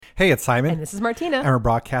Hey, it's Simon. And this is Martina. And we're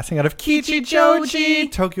broadcasting out of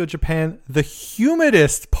Kichijoji, Tokyo, Japan, the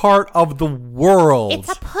humidest part of the world.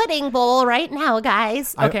 It's a pudding bowl right now,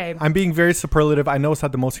 guys. Okay. I'm being very superlative. I know it's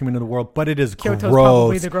not the most humid in the world, but it is Kyoto's gross.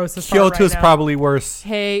 probably the grossest part Kyoto's right now. probably worse.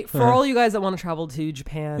 Hey, for all you guys that want to travel to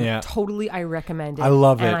Japan, totally I recommend it. I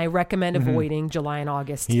love it. And I recommend avoiding July and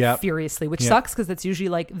August furiously, which sucks because that's usually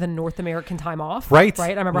like the North American time off. Right.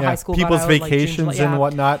 Right? I remember high school people's got out, vacations like June, and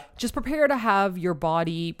whatnot. Just prepare to have your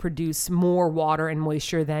body produce more water and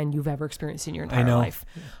moisture than you've ever experienced in your entire life.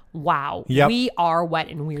 Wow. Yep. We are wet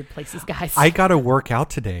in weird places, guys. I got to work out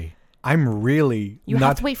today. I'm really You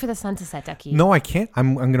have to wait for the sun to set, Ducky. No, I can't.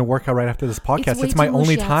 I'm going to work out right after this podcast. It's my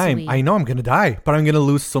only time. sweet. I know I'm going to die, but I'm going to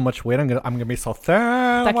lose so much weight. I'm going to be so thin.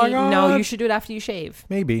 Ducky, Oh my God. no, you should do it after you shave.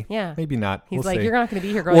 Maybe. Yeah. Maybe not. He's We'll like, see. you're not going to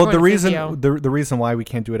be here, girl. Well, You're the going to reason physio. the reason why we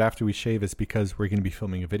can't do it after we shave is because we're going to be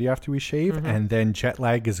filming a video after we shave, and then jet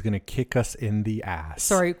lag is going to kick us in the ass.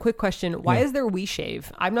 Sorry, quick question. Why is there we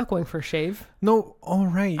shave? I'm not going for a shave. No, all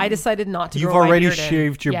right. I decided not to You've grow my already beard in.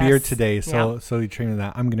 shaved your Yes. beard today, so Yeah. so you're training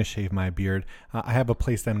that. I'm going to shave my beard. I have a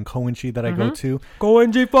place down in Koenji that I go to.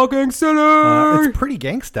 Koenji fucking city! It's pretty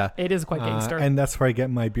gangsta. It is quite gangster. And that's where I get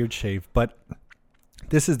my beard shaved. But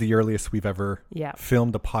this is the earliest we've ever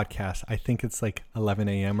filmed a podcast. I think it's like 11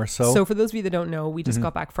 a.m. or so. So for those of you that don't know, we just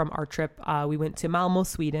got back from our trip. We went to Malmö,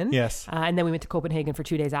 Sweden. Yes. And then we went to Copenhagen for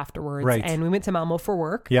 2 days afterwards. Right. And we went to Malmö for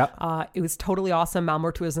work. Yeah. It was totally awesome.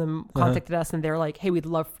 Malmö Tourism contacted us and they're like, hey, we'd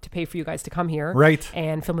love to pay for you guys to come here. Right.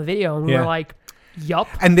 And film a video. And we were like, yup.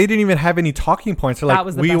 And they didn't even have any talking points. They're like,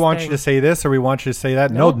 we want you to say this or we want you to say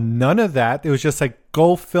that. No, none of that. It was just like,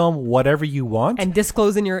 go film whatever you want. And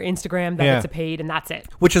disclose in your Instagram that it's a paid and that's it.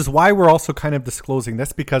 Which is why we're also kind of disclosing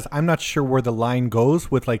this, because I'm not sure where the line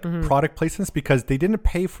goes with like product placements, because they didn't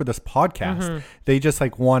pay for this podcast. They just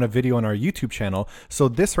like want a video on our YouTube channel. So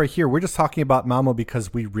this right here, we're just talking about Malmö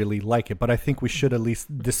because we really like it. But I think we should at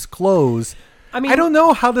least disclose. I mean, I don't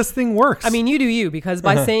know how this thing works. I mean, you do you, because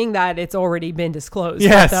by saying that it's already been disclosed.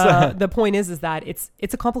 Yes. The point is that it's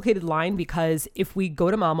a complicated line, because if we go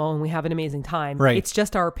to Malmö and we have an amazing time, it's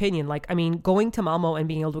just our opinion. Like, I mean, going to Malmö and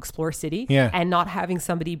being able to explore a city and not having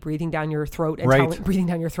somebody breathing down your throat and breathing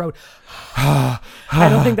down your throat. I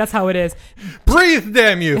don't think that's how it is. Breathe,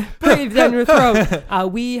 damn you. Breathe down your throat.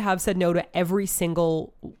 We have said no to every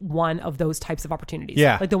single one of those types of opportunities.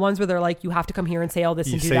 Yeah. Like the ones where they're like, you have to come here and say all this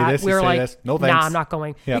You and do say that. this, you We're say like, this. No, nah, thanks. I'm not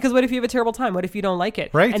going. Yeah. Because what if you have a terrible time? What if you don't like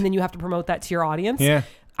it? Right. And then you have to promote that to your audience. Yeah.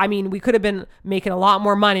 I mean, we could have been making a lot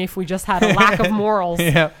more money if we just had a lack of morals.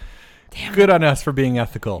 Yeah. Damn. Good on us for being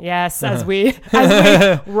ethical. Yes, as we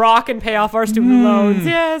rock and pay off our student loans.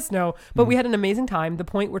 Yes, no. But we had an amazing time. The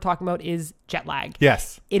point we're talking about is jet lag.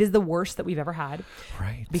 Yes. It is the worst that we've ever had.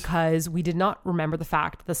 Right. Because we did not remember the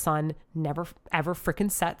fact the sun never ever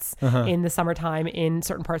freaking sets in the summertime in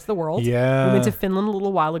certain parts of the world. Yeah. We went to Finland a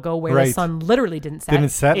little while ago where the sun literally didn't set. Didn't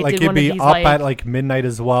set. Like did it'd one of be these, up at like midnight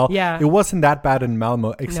as well. Yeah. It wasn't that bad in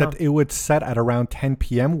Malmö, except it would set at around 10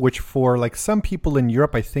 p.m., which for like some people in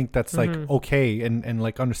Europe, I think that's like okay and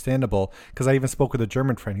like understandable. Because I even spoke with a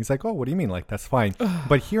German friend. He's like, oh, what do you mean? Like, that's fine.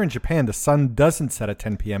 But here in Japan, the sun doesn't set at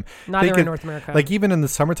 10 p.m. Neither in North America. Like even in the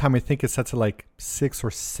summertime, I think it sets at like 6 or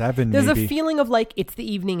 7 There's maybe. a feeling of like it's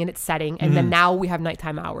the evening and it's setting, and then now we have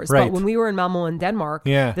nighttime hours. Right. But when we were in Malmö in Denmark,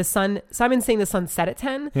 the sun, Simon's saying the sun set at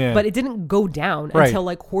 10, but it didn't go down until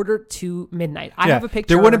like 1:45 midnight. I have a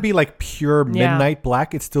picture. There wouldn't be like pure midnight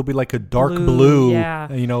black. It'd still be like a dark blue,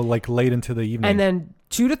 you know, like late into the evening. And then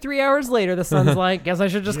 2 to 3 hours later, the sun's like, guess I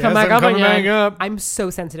should just come back up again. I'm so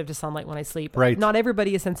sensitive to sunlight when I sleep. Right. Not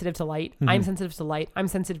everybody is sensitive to light. I'm sensitive to light. I'm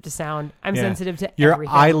sensitive to sound. I'm sensitive to your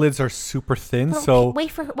everything. eyelids are super thin, so Way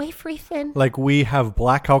free thin. like we have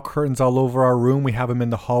blackout curtains all over our room. We have them in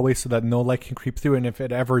the hallway so that no light can creep through. And if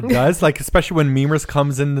it ever does, like especially when Memers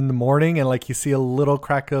comes in the morning and like you see a little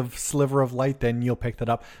crack of sliver of light, then you'll pick that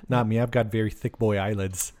up. Not me. I've got very thick boy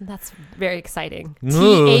eyelids. That's very exciting.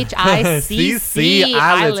 THICC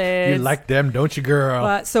eyelids. You like them, don't you,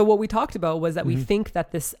 girl? So what we talked about was that we think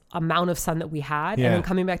that this amount of sun that we had, and then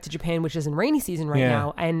coming back to Japan, which is in rainy season right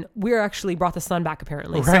now, and we're actually brought the sun back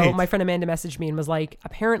apparently. Right. So my friend Amanda messaged me and was like,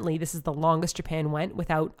 apparently this is the longest Japan went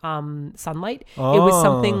without sunlight. It was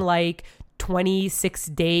something like 26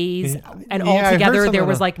 days, and altogether there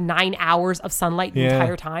was like 9 hours of sunlight the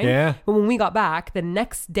entire time. Yeah. But when we got back the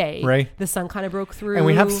next day, the sun kind of broke through. And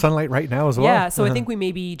we have sunlight right now as well. Yeah, so I think we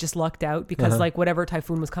maybe just lucked out because like whatever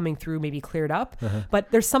typhoon was coming through maybe cleared up. But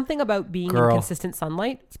there's something about being in consistent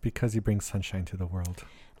sunlight. It's because you bring sunshine to the world.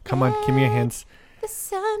 Come on, give me your hands. The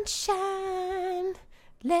sunshine,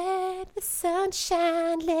 let the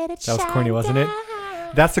sunshine, let it shine. That was corny, wasn't it?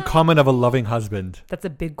 That's a comment of a loving husband. That's a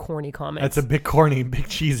big corny comment. That's a big corny, big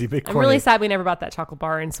cheesy, big corny. I'm really sad we never bought that chocolate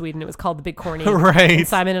bar in Sweden. It was called the Big Corny. Right. And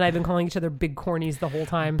Simon and I have been calling each other big cornies the whole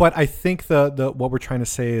time. But I think the what we're trying to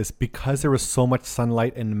say is because there was so much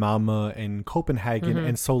sunlight in Malmö and Copenhagen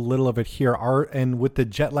and so little of it here, and with the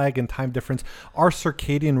jet lag and time difference, our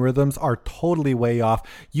circadian rhythms are totally way off.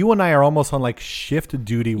 You and I are almost on like shift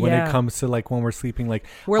duty when it comes to like when we're sleeping. Like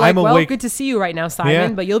we're like, well, good to see you right now,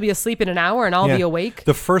 Simon, but you'll be asleep in an hour and I'll be awake.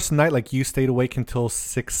 The first night, like you stayed awake until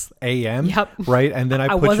 6 a.m. Yep. Right, and then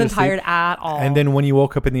I wasn't tired at all. And then when you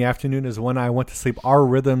woke up in the afternoon is when I went to sleep. Our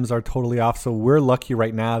rhythms are totally off, so we're lucky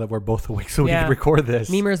right now that we're both awake so we can record this.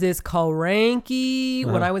 Memers is cranky.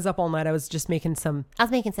 When I was up all night, I was making some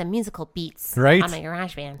musical beats on my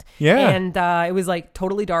GarageBand. Yeah. And it was like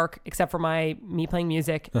totally dark except for me playing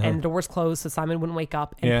music and the doors closed so Simon wouldn't wake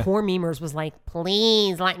up. And poor Memers was like,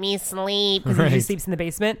 please let me sleep. Because he usually sleeps in the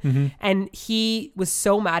basement. And he was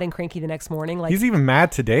so mad and cranky the next morning. Like he's even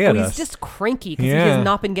mad today at us. He's just cranky because he has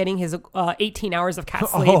not been getting his 18 hours of cat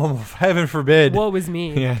sleep. Oh, heaven forbid. Woe is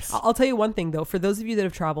me. Yes. I'll tell you one thing though. For those of you that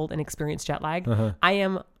have traveled and experienced jet lag, I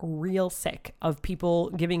am real sick of people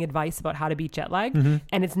giving advice about how to beat jet lag.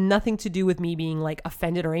 And it's nothing to do with me being like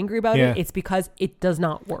offended or angry about it. It's because it does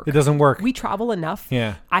not work. It doesn't work. We travel enough.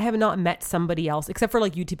 Yeah. I have not met somebody else except for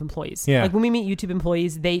like YouTube employees. Yeah. Like when we meet YouTube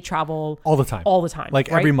employees, they travel all the time. Like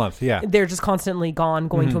right? every month. Yeah. They're just constantly gone,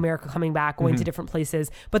 going to America, coming back, going to different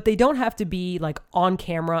places. But they don't have to be like on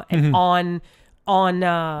camera and on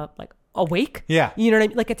like awake. Yeah. You know what I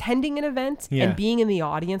mean? Like attending an event and being in the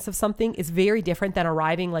audience of something is very different than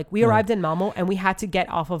arriving. Like we arrived in Malmö and we had to get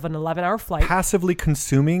off of an 11-hour flight. Passively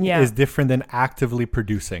consuming is different than actively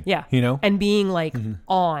producing. Yeah. You know? And being like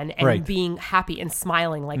on and being happy and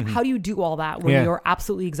smiling. Like how do you do all that when you're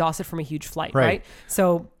absolutely exhausted from a huge flight, right?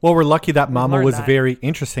 So well, we're lucky that Malmö was very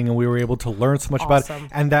interesting and we were able to learn so much about it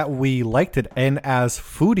and that we liked it. And as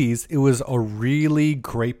foodies, it was a really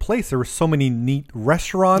great place. There were so many neat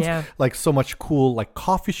restaurants. Yeah. Like so much cool like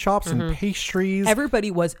coffee shops and pastries. Everybody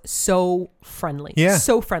was so friendly.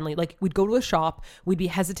 So friendly. Like we'd go to a shop, we'd be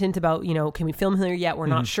hesitant about, can we film here yet? We're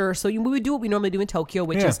not sure. So we would do what we normally do in Tokyo,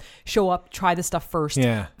 which is show up, try the stuff first,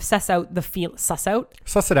 suss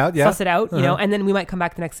it out, you know, and then we might come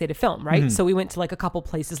back the next day to film, right? So we went to like a couple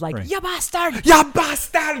places like, ya bastard! Ya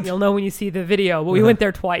bastard! You'll know when you see the video, but we went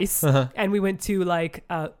there twice and we went to like,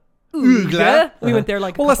 we went there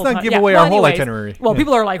like let's not give away our whole itinerary. Well,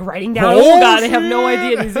 people are like writing down. Oh God, they have no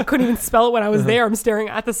idea. They couldn't even spell it when I was there. I'm staring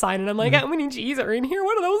at the sign and I'm like, how many G's are in here?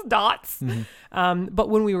 What are those dots? But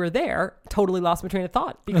when we were there, totally lost my train of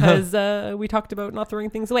thought because we talked about not throwing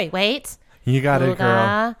things away. Wait. You got it,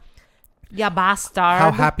 girl. Ya bastard.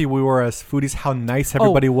 How happy we were as foodies, how nice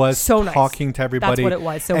everybody was, so nice. Talking to everybody. That's what it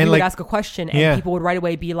was. So we would ask a question and people would right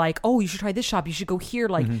away be like, oh, you should try this shop. You should go here.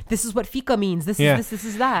 Like, this is what fika means. This is this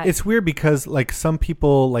is that. It's weird because like some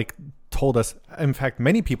people like told us, in fact,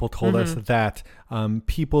 many people told us that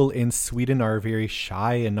people in Sweden are very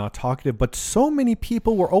shy and not talkative, but so many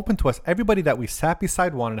people were open to us. Everybody that we sat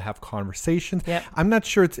beside wanted to have conversations. Yep. I'm not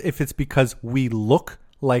sure if it's because we look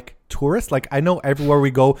like tourists. Like I know everywhere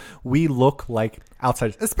we go, we look like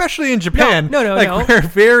outsiders, especially in Japan. No. We're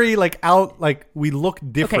very like out, like we look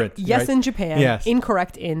different. Okay. Yes, right? in Japan. Yes.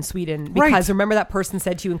 Incorrect in Sweden. Because remember that person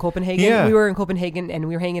said to you in Copenhagen? Yeah. We were in Copenhagen and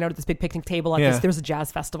we were hanging out at this big picnic table at this. There was a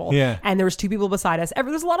jazz festival. Yeah. And there was two people beside us.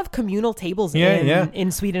 There's a lot of communal tables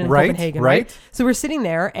in Sweden and Copenhagen. Right. So we're sitting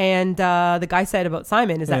there and the guy said about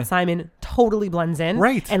Simon is that Simon totally blends in.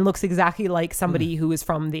 Right. And looks exactly like somebody who is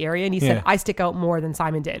from the area. And he said, I stick out more than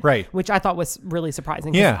Simon did. Right. Which I thought was really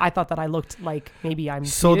surprising. Yeah. I thought that I looked like maybe I'm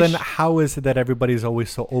so Swedish. Then how is it that everybody's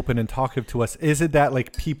always so open and talkative to us? Is it that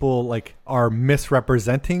like people like are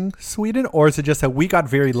misrepresenting Sweden, or is it just that we got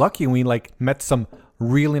very lucky and we like met some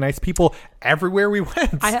really nice people everywhere we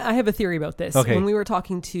went? I have a theory about this. Okay. When we were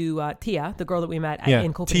talking to Tia, the girl that we met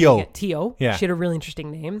in Copenhagen, Tio. She had a really interesting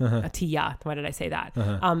name. Tia. Why did I say that?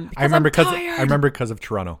 I remember because of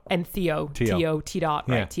Toronto. And Theo, T-Dot,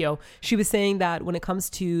 right? Tio. She was saying that when it comes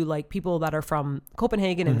to like people that are from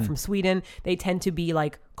Copenhagen and from Sweden, they tend to be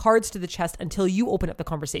like cards to the chest until you open up the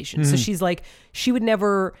conversation. So she's like, she would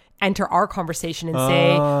never enter our conversation and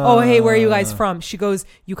say, oh, hey, where are you guys from? She goes,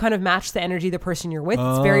 you kind of match the energy of the person you're with.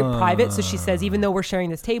 It's very private. So she says, even though we're sharing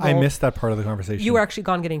this table. I missed that part of the conversation. You were actually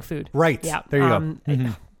gone getting food. Right. Yeah. There you go.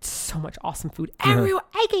 So much awesome food. Everywhere.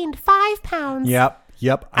 I gained 5 pounds. Yep.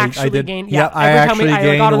 Yep, actually I did. gained. Yeah, I every actually time I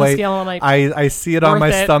gained got on the weight. scale and I'm like, I see it on my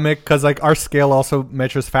worth it. stomach because like our scale also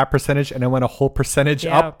measures fat percentage, and I went a whole percentage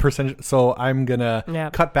up percentage. So I'm gonna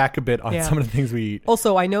cut back a bit on some of the things we eat.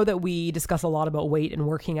 Also, I know that we discuss a lot about weight and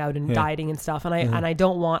working out and dieting and stuff, and I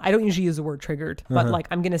don't usually use the word triggered, but like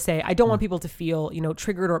I'm gonna say I don't want people to feel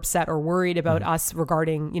triggered or upset or worried about us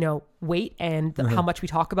regarding weight and how much we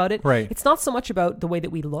talk about it. Right. It's not so much about the way that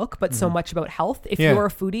we look, but so much about health. If you're a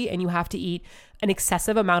foodie and you have to eat an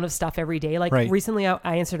excessive amount of stuff every day, like recently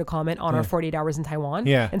I answered a comment on our 48 hours in Taiwan,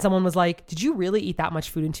 and someone was like, "Did you really eat that much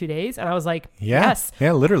food in 2 days?" And I was like, "Yes,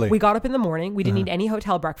 literally." We got up in the morning, we didn't eat any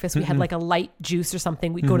hotel breakfast. We had like a light juice or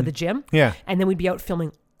something. We'd go to the gym, and then we'd be out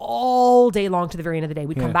filming all day long to the very end of the day.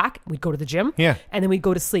 We'd come back, we'd go to the gym, and then we'd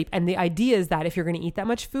go to sleep. And the idea is that if you're going to eat that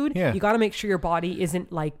much food, you got to make sure your body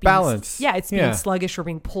isn't like being balance. It's being sluggish or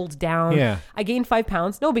being pulled down. I gained 5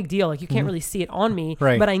 pounds, no big deal. Like you can't really see it on me,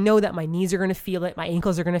 but I know that my knees are going to feel it, my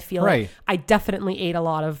ankles are going to feel it. I definitely ate a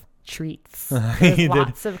lot of treats.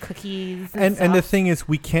 Lots of cookies and the thing is,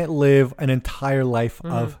 we can't live an entire life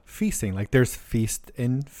of feasting. Like there's feast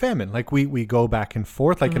and famine. Like we go back and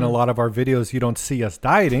forth. Like in a lot of our videos, you don't see us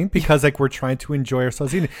dieting because like we're trying to enjoy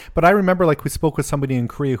ourselves eating. But I remember like we spoke with somebody in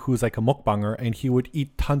Korea who's like a mukbanger, and he would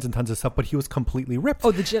eat tons and tons of stuff, but he was completely ripped.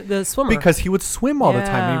 Oh, the swimmer. Because he would swim all the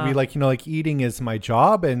time. He'd be like, like eating is my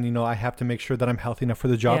job, and I have to make sure that I'm healthy enough for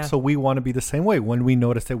the job. So we want to be the same way. When we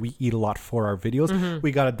notice that we eat a lot for our videos,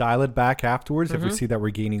 we got to dial it back afterwards if we see that we're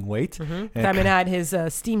gaining weight. Simon had his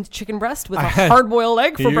steamed chicken breast with a hard-boiled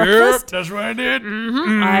egg for breakfast. That's what I did.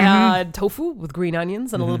 I had tofu with green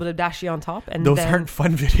onions and a little bit of dashi on top. And those aren't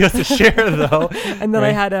fun videos to share, though. And then I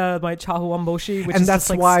had my chahu amboshi, which and is that's just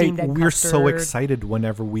like why steamed egg we're custard. so excited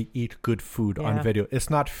whenever we eat good food on video. It's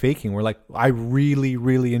not faking. We're like, I really,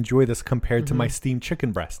 really enjoy this compared to my steamed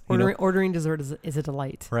chicken breast. Ordering dessert is a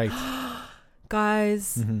delight. Right.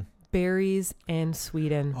 Guys, berries and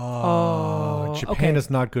Sweden. Japan is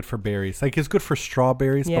not good for berries. Like it's good for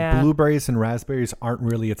strawberries, but blueberries and raspberries aren't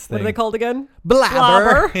really its thing. What are they called again?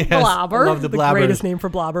 Blabber. Yes. Blabber. Love the blabbers. Greatest name for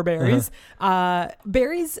blabber berries.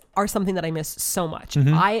 Berries are something that I miss so much.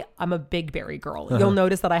 I'm a big berry girl. You'll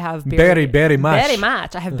notice that I have berry much. Very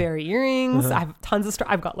much. I have berry earrings. I have tons of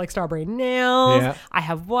I've got like strawberry nails. I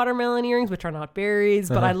have watermelon earrings, which are not berries,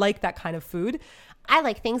 but I like that kind of food. I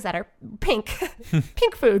like things that are pink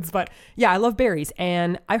foods, but I love berries.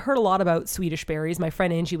 And I heard a lot about Swedish berries. My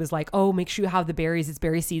friend Angie was like, "Oh, make sure you have the berries. It's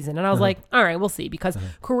berry season." And I was like, all right, we'll see, because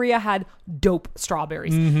Korea had dope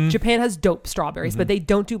strawberries. Japan has dope strawberries, but they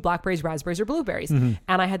don't do blackberries, raspberries, or blueberries. And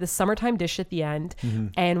I had this summertime dish at the end.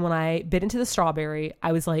 And when I bit into the strawberry,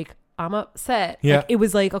 I was like, I'm upset. Like, it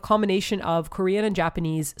was like a combination of Korean and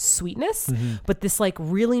Japanese sweetness, but this like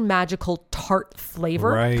really magical tart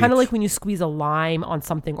flavor, kind of like when you squeeze a lime on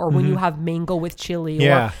something, or when you have mango with chili,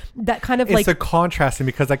 or that kind of it's a contrasting,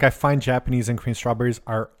 because like I find Japanese and Korean strawberries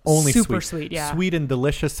are only super sweet, sweet and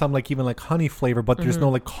delicious, some like even like honey flavor, but there's no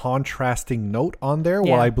like contrasting note on there.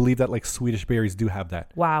 While I believe that like Swedish berries do have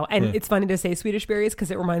that. Wow. And it's funny to say Swedish berries because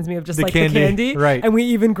it reminds me of just the like candy. The candy, right? And we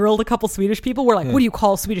even grilled a couple Swedish people. We're like, what do you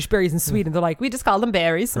call Swedish berries in Sweden? They're like, we just call them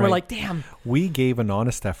berries. And we're like, damn. We gave an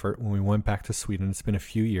honest effort when we went back to Sweden. It's been a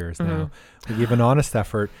few years now. We gave an honest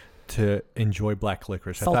effort to enjoy black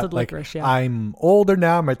licorice. Salted licorice, I'm older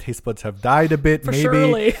now. My taste buds have died a bit. For maybe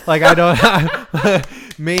surely. Like I don't.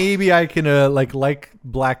 Maybe I can like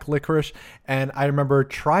black licorice. And I remember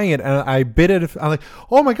trying it, and I bit it. I'm like,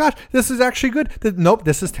 oh my gosh, this is actually good. Nope,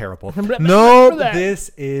 this is terrible. Nope, this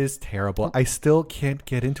is terrible. I still can't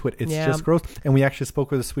get into it. It's just gross. And we actually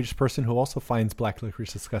spoke with a Swedish person who also finds black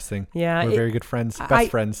licorice disgusting. Yeah, we're very good friends,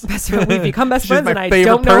 best friends. We've become best friends, and I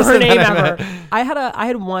don't know her name ever. I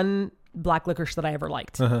had one black licorice that I ever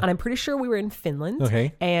liked, and I'm pretty sure we were in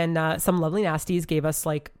Finland, and some lovely nasties gave us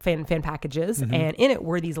like fan packages, and in it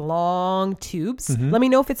were these long tubes. Let me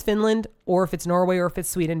know if it's Finland or if it's Norway or if it's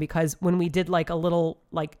Sweden, because when we did like a little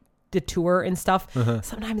like detour and stuff,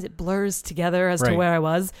 sometimes it blurs together as to where I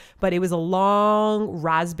was, but it was a long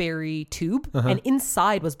raspberry tube, and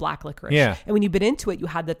inside was black licorice. And when you bit into it, you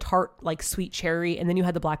had the tart like sweet cherry, and then you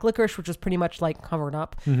had the black licorice, which was pretty much like covered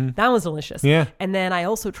up. That was delicious. And then I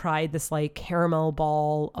also tried this like caramel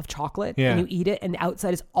ball of chocolate, and you eat it, and the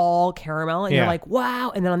outside is all caramel, and you're like,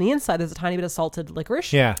 wow. And then on the inside there's a tiny bit of salted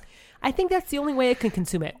licorice. I think that's the only way I can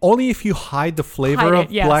consume it. Only if you hide the flavor of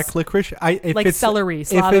black licorice. If like it's, celery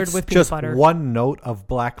slathered with peanut butter. Just one note of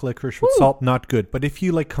black licorice with salt, not good. But if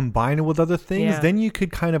you like combine it with other things, then you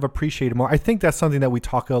could kind of appreciate it more. I think that's something that we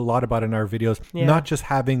talk a lot about in our videos. Not just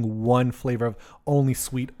having one flavor of only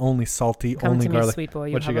sweet, only salty, only garlic. Me, sweet boy.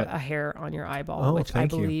 You have a hair on your eyeball, which I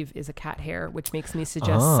believe is a cat hair, which makes me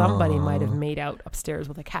suggest somebody might have made out upstairs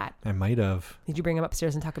with a cat. I might have. Did you bring him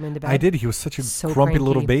upstairs and tuck him into bed? I did. He was such a grumpy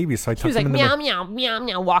little baby, so I tucked him in the bed. He was like, meow, meow, meow,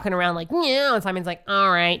 meow, walking around like, meow. And Simon's like,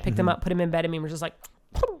 all right. Picked him up, put him in bed, and we were just like,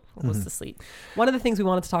 goes to sleep. One of the things we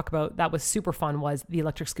wanted to talk about that was super fun was the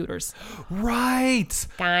electric scooters. Right.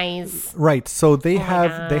 Guys. Right. So they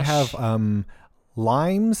have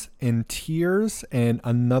Limes and Tears and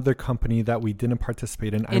another company that we didn't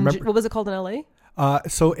participate in. I remember, what was it called in LA?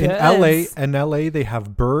 So in LA, they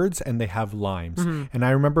have Birds and they have Limes. And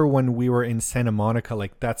I remember when we were in Santa Monica,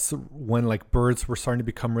 like that's when like Birds were starting to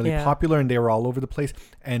become really popular and they were all over the place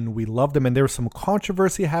and we loved them. And there was some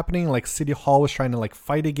controversy happening. Like City Hall was trying to like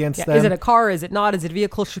fight against them. Is it a car? Is it not? Is it a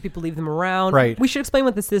vehicle? Should people leave them around? Right. We should explain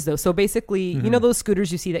what this is though. So basically, you know those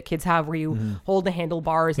scooters you see that kids have where you hold the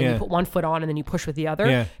handlebars and you put one foot on and then you push with the other.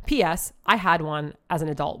 Yeah. P.S. I had one as an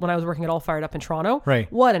adult when I was working at All Fired Up in Toronto.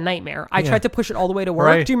 Right. What a nightmare. I tried to push it all the way to work.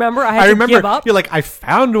 Right. Do you remember? I remember to give up. You're like, I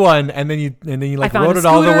found one, and then you like rode it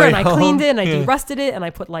all the way and home. I cleaned it and I de-rusted it and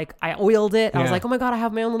I oiled it. I was like, oh my god, I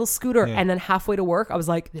have my own little scooter. And then halfway to work, I was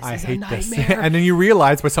like, this is a nightmare. And then you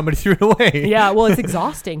realize why somebody threw it away. Yeah, well, it's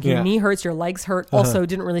exhausting. Your knee hurts, your legs hurt. Also,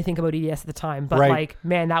 didn't really think about EDS at the time, but like,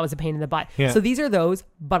 man, that was a pain in the butt. So these are those,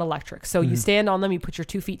 but electric. So you stand on them, you put your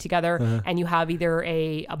 2 feet together, and you have either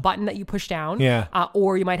a button that you push down,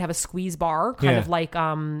 or you might have a squeeze bar, kind of like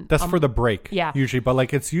that's for the brake, usually, but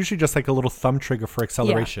like it's usually just like a little thumb trigger for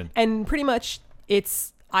acceleration. And pretty much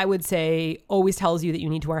it's, I would say, always tells you that you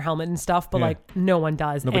need to wear a helmet and stuff, but like no one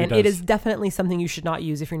does. Nobody does. It is definitely something you should not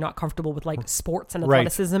use if you're not comfortable with like sports and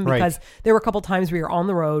athleticism, because there were a couple times where you're on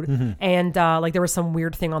the road and like there was some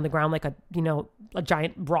weird thing on the ground, like a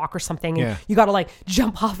giant rock or something, and you got to like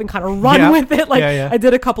jump off and kind of run with it. Like I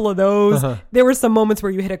did a couple of those. There were some moments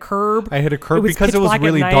where you hit a curb. I hit a curb because it was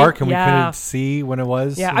really dark and we couldn't see when it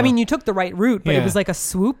was. Yeah, I mean, you took the right route, but it was like a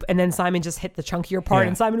swoop, and then Simon just hit the chunkier part,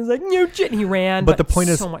 and Simon was like, no shit, and he ran. But the point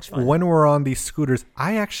is, so much fun. When we're on these scooters,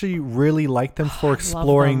 I actually really like them for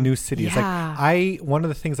exploring new cities. Like one of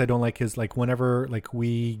the things I don't like is like whenever like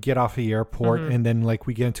we get off the airport and then like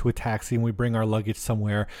we get into a taxi and we bring our luggage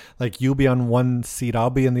somewhere, like you'll be on one seat,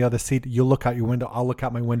 I'll be in the other seat, you'll look out your window, I'll look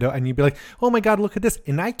out my window, and you'd be like, oh my god, look at this,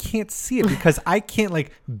 and I can't see it because I can't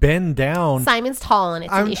like bend down. Simon's tall and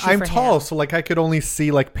it's an issue for him. I'm tall, so like I could only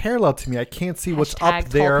see like parallel to me. I can't see what's up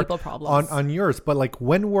there on yours. But like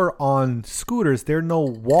when we're on scooters, there are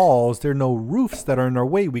no walls, there are no roofs that are in our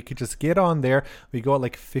way. We could just get on there. We go at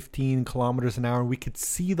like 15 kilometers an hour and we could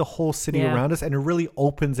see the whole city around us, and it really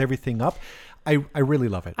opens everything up. I really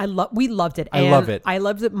love it. We loved it. I love it. I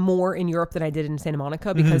loved it more in Europe than I did in Santa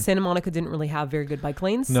Monica, because Santa Monica didn't really have very good bike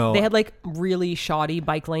lanes. No. They had like really shoddy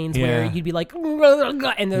bike lanes where you'd be like,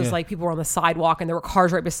 and there's like people were on the sidewalk and there were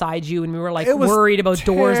cars right beside you, and we were like worried about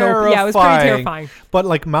doors open. Yeah, it was pretty terrifying. But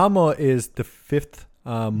like Malmö is the 5th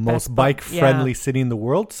most bike friendly city in the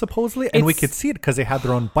world, supposedly, and we could see it because they had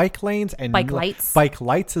their own bike lanes and bike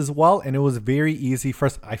lights as well, and it was very easy for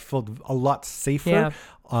us. I felt a lot safer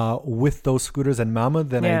with those scooters in Malmö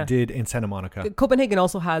than I did in Santa Monica. Copenhagen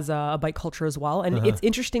also has a bike culture as well, and it's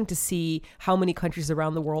interesting to see how many countries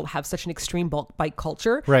around the world have such an extreme bike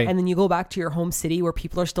culture, and then you go back to your home city where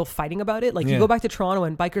people are still fighting about it. Like you go back to Toronto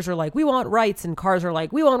and bikers are like, we want rights, and cars are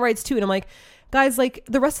like, we want rights too, and I'm like, guys, like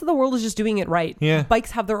the rest of the world is just doing it right. Yeah.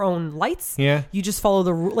 Bikes have their own lights. Yeah. You just follow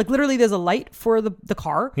the like literally there's a light for the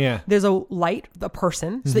car. Yeah. There's a light, a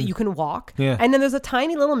person, so that you can walk. Yeah. And then there's a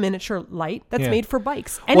tiny little miniature light that's made for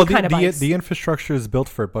bikes. Any kind of bikes. The infrastructure is built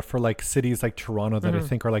for it, but for like cities like Toronto that I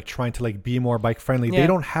think are like trying to like be more bike friendly, they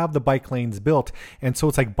don't have the bike lanes built. And so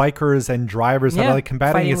it's like bikers and drivers that are like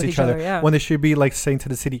combating against each other when they should be like saying to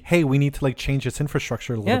the city, hey, we need to like change this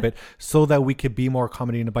infrastructure a little bit so that we could be more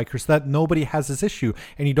accommodating to bikers, so that nobody has this issue.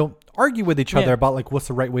 And you don't argue with each other about like what's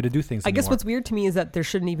the right way to do things anymore. I guess what's weird to me is that there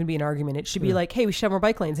shouldn't even be an argument. It should be like, hey, we should have more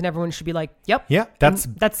bike lanes, and everyone should be like, yep. Yeah, that's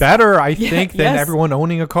better, I think, than everyone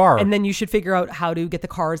owning a car. And then you should figure out how to get the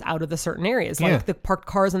cars out of the certain areas. Like the parked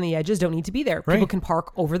cars on the edges don't need to be there. People can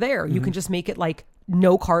park over there. You can just make it like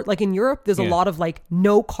no car. Like in Europe, there's a lot of like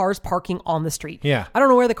no cars parking on the street. Yeah. I don't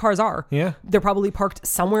know where the cars are. Yeah. They're probably parked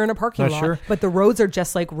somewhere in a parking lot. Sure. But the roads are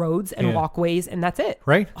just like roads and walkways, and that's it.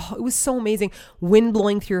 Right. Oh, it was so amazing. Wind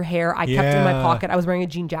blowing through your hair. I kept it in my pocket. I was wearing a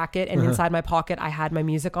jean jacket, and inside my pocket, I had my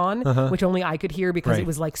music on, which only I could hear because it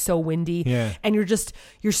was like so windy. Yeah. And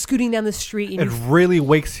you're scooting down the street. And it really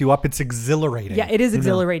wakes you up. It's exhilarating. Yeah, it is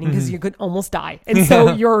exhilarating because you could almost die. And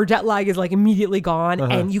so your jet lag is like immediately gone,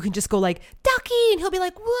 and you can just go like, Ducky, and he'll be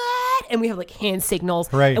like, what? And we have like hand signals,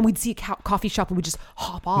 and we'd see a coffee shop and we'd just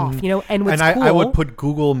hop off, you know. And what's cool, I would put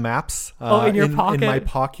Google Maps in my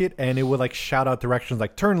pocket, and it would like shout out directions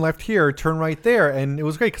like turn left here, turn right there, and it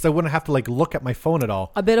was great because I wouldn't have to like look at my phone at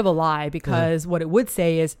all. A bit of a lie, because what it would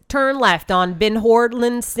say is turn left on Bin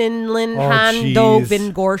Hordlin Sinlin Han Do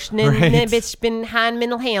Bin Gorshnin Bitch Bin Han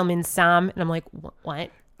Min Hailmin Sam, and I'm like, what?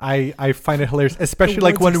 I find it hilarious, especially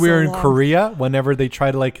like when we were in Korea, whenever they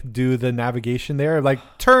try to like do the navigation there, like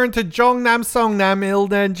turn to Jongnam Songnam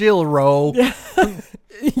Ildan Jilro.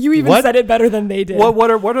 You even said it better than they did.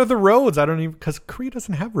 What are the roads? I don't even, because Korea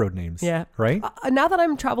doesn't have road names. Yeah. Right? Now that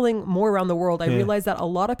I'm traveling more around the world, I realize that a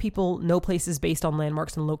lot of people know places based on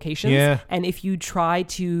landmarks and locations. Yeah. And if you try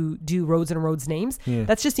to do roads and roads names,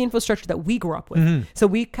 that's just the infrastructure that we grew up with. So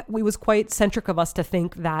we was quite centric of us to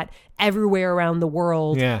think that everywhere around the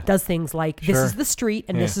world does things like this is the street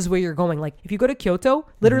and this is where you're going. Like if you go to Kyoto,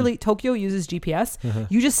 literally Tokyo uses GPS.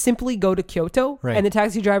 You just simply go to Kyoto and the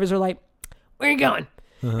taxi drivers are like, where are you going?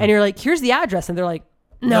 And you're like, here's the address. And they're like,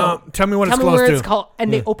 no, tell me what it's close to. It's called.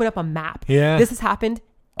 And they open up a map. Yeah. This has happened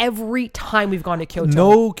every time we've gone to Kyoto.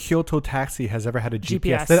 No Kyoto taxi has ever had a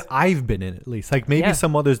GPS that I've been in, at least. Like maybe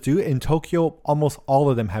some others do. In Tokyo, almost all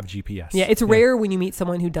of them have GPS. Yeah, it's rare when you meet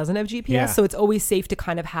someone who doesn't have GPS. Yeah. So it's always safe to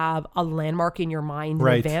kind of have a landmark in your mind in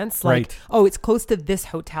advance. Like, oh, it's close to this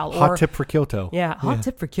hotel. Hot tip for Kyoto. Yeah,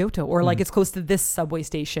 tip for Kyoto. Or like it's close to this subway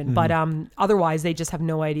station. But otherwise, they just have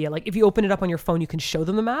no idea. Like if you open it up on your phone, you can show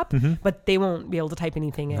them the map, but they won't be able to type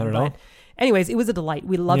anything in. I don't know. Anyways, it was a delight.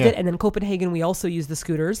 We loved it. And then Copenhagen, we also used the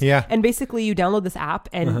scooters. Yeah. And basically you download this app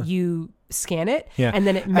and you scan it. Yeah. And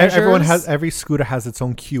then it measures. Every scooter has its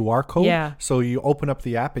own QR code. Yeah. So you open up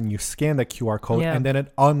the app and you scan the QR code and then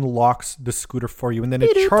it unlocks the scooter for you. And then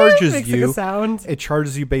it charges you. It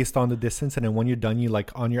charges you based on the distance. And then when you're done, you like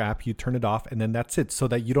on your app, you turn it off and then that's it. So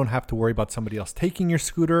that you don't have to worry about somebody else taking your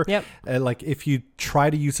scooter. Yep. Like if you try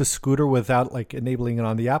to use a scooter without like enabling it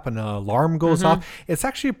on the app and an alarm goes off, it's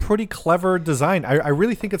actually a pretty clever design. I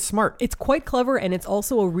really think it's smart. It's quite clever, and it's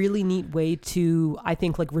also a really neat way to, I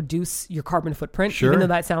think, like reduce your carbon footprint, even though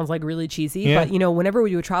that sounds like really cheesy. But you know, whenever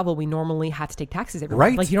we would travel, we normally had to take taxis everywhere.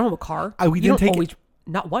 Right. Like you don't have a car. We didn't take it.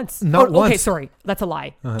 Not once. Not once. Okay, sorry. That's a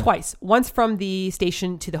lie. Twice. Once from the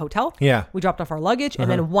station to the hotel. Yeah. We dropped off our luggage, and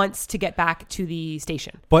then once to get back to the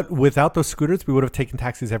station. But without those scooters, we would have taken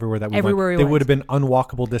taxis everywhere that we went. They would have been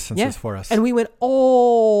unwalkable distances for us. And we went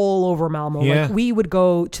all over Malmö. Yeah. Like we would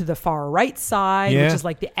go to the far right side, which is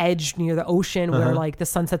like the edge near the ocean where like the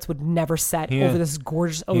sunsets would never set over this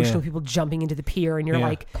gorgeous ocean with people jumping into the pier. And you're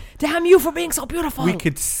like, damn you for being so beautiful. We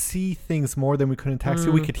could see things more than we could in taxi.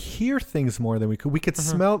 We could hear things more than we could. We could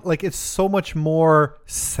smell, like it's so much more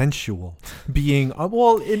sensual being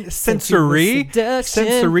sensual.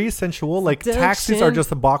 Like taxis are just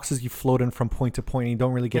the boxes you float in from point to point and you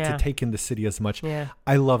don't really get to take in the city as much.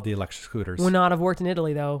 I love the electric scooters. Would not have worked in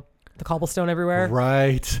Italy though. The cobblestone everywhere.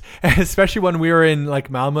 Right. Especially when we were in like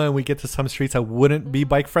Malmö and we get to some streets that wouldn't be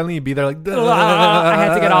bike friendly. You'd be there like, I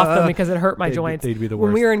had to get off them because it hurt my joints. They'd be the worst.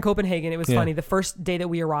 When we were in Copenhagen, it was funny. The first day that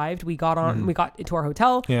we arrived, we got into our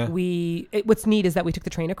hotel. Yeah. What's neat is that we took the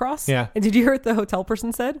train across. Yeah. And did you hear what the hotel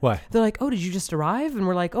person said? What? They're like, oh, did you just arrive? And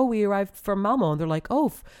we're like, oh, we arrived from Malmö. And they're like,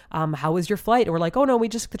 oh, how was your flight? And we're like, oh no, we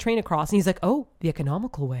just took the train across. And he's like, oh, the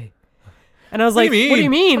economical way. And I was like, what do you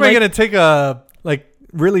mean? Am I going to take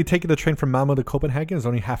really taking the train from Malmö to Copenhagen is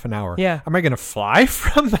only half an hour. Yeah. Am I going to fly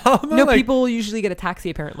from Malmö? No, people usually get a taxi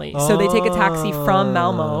apparently. So they take a taxi from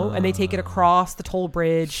Malmö and they take it across the toll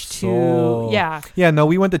bridge to, Yeah, no,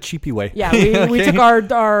 we went the cheapy way. Yeah, we took our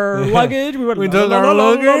luggage. We took our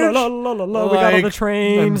luggage. We got on the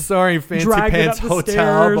train. I'm sorry, Fancy Pants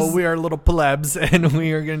Hotel, but we are little plebs and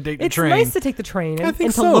we are going to take the train. It's nice to take the train and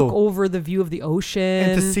to look over the view of the ocean.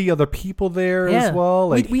 And to see other people there as well.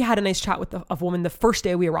 Like, we had a nice chat with a woman the first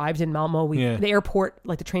day we arrived in Malmö. The airport,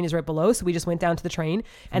 like the train is right below, so we just went down to the train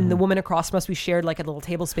and the woman across from us, we shared like a little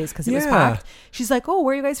table space because it was packed. She's like, oh,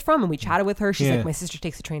 where are you guys from? And we chatted with her. She's like, my sister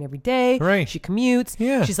takes the train every day. Right. She commutes.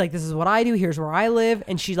 Yeah. She's like, this is what I do. Here's where I live.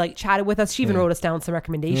 And she like chatted with us. She even wrote us down some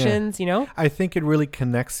recommendations, you know? I think it really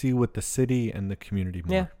connects you with the city and the community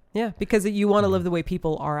more. Yeah, because you want to live the way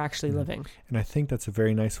people are actually living. And I think that's a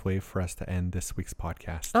very nice way for us to end this week's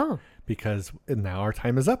podcast. Oh. Because now our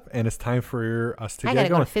time is up and it's time for us to I get gotta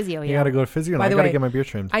going. go to physio. You gotta go to physio and I gotta get my beard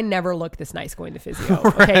trimmed. I never look this nice going to physio.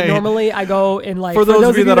 Okay, normally I go in like for those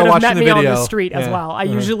of you that are watching the video on the street as well. I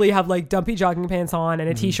usually have like dumpy jogging pants on and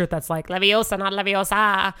a t-shirt that's like Leviosa, not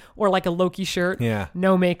Leviosa, or like a Loki shirt. Yeah,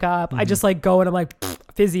 no makeup. I just like go and I'm like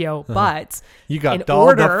physio. But you got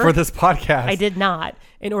dolled up for this podcast. I did not.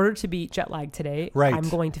 In order to beat jet lag today, I'm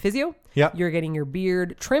going to physio. Yep. You're getting your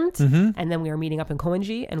beard trimmed, and then we are meeting up in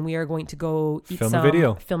Koenji, and we are going to go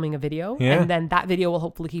filming a video, and then that video will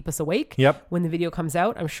hopefully keep us awake. Yep. When the video comes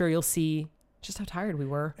out, I'm sure you'll see just how tired we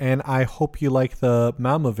were. And I hope you like the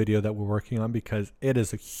Malmö video that we're working on because it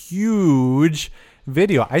is a huge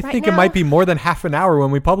video. I think it might be more than half an hour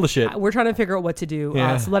when we publish it. We're trying to figure out what to do.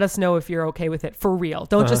 So let us know if you're okay with it for real.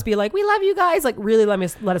 Don't just be like, we love you guys. Like really let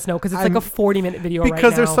us know because it's like a 40-minute video right now.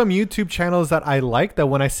 Because there's some YouTube channels that I like that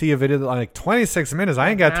when I see a video that like 26 minutes,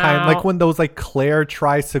 I ain't got time. Like when those like Claire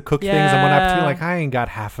tries to cook things and when I'm like, I ain't got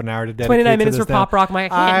half an hour to dedicate 29 minutes to for Pop Rock. I'm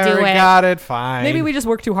like, I can't do it. I got it. Fine. Maybe we just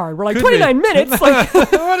work too hard. We're like 29 minutes. Like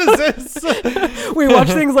what is this? We watch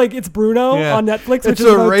things like It's Bruno on Netflix, which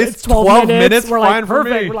is 12 minutes. We're like, for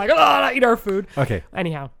perfect. Me. We're like, eat our food. Okay.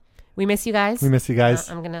 Anyhow, we miss you guys. We miss you guys.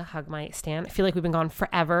 I'm gonna hug my stand. I feel like we've been gone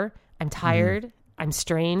forever. I'm tired. I'm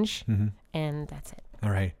strange, and that's it.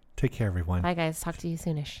 All right. Take care, everyone. Bye, guys. Talk to you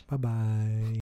soonish. Bye-bye.